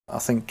I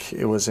think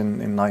it was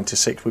in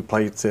 '96 we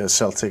played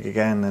Celtic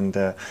again,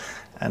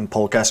 and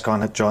Paul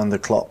Gascoigne had joined the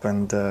club,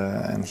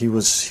 and he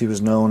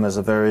was known as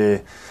a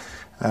very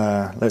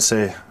let's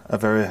say a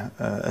very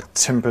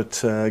tempered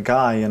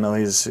guy. You know,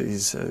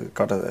 he's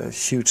got a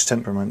huge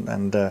temperament,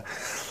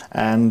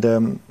 and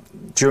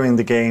during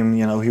the game,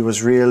 you know, he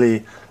was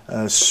really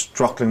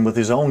struggling with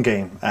his own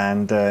game,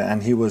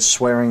 and he was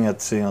swearing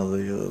at, you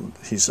know,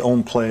 his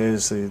own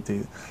players,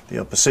 the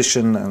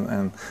opposition,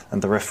 and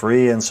the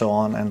referee, and so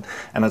on. And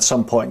at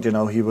some point, you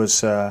know, he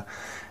was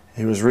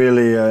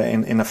really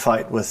in a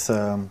fight with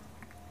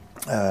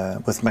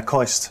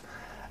McCoist.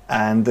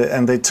 And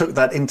they took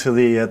that into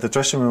the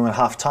dressing room at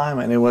half time,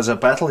 and it was a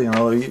battle. You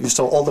know, you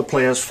saw all the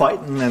players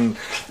fighting,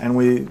 and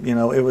we, you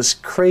know, it was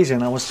crazy.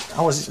 And I was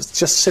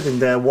just sitting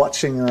there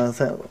watching, and I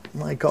thought,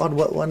 my God,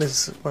 what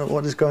is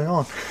going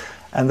on?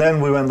 And then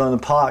we went on the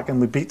park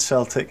and we beat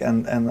Celtic,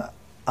 and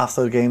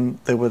after the game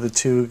there were the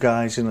two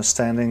guys, you know,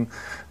 standing,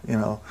 you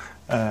know,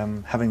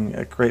 having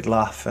a great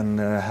laugh and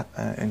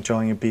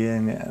enjoying a beer,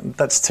 and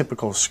that's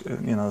typical,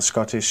 you know,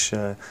 Scottish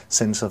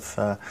sense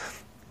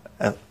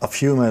of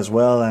humour as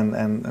well,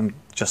 and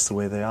just the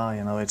way they are.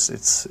 You know,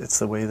 it's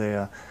the way they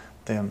are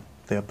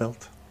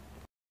built.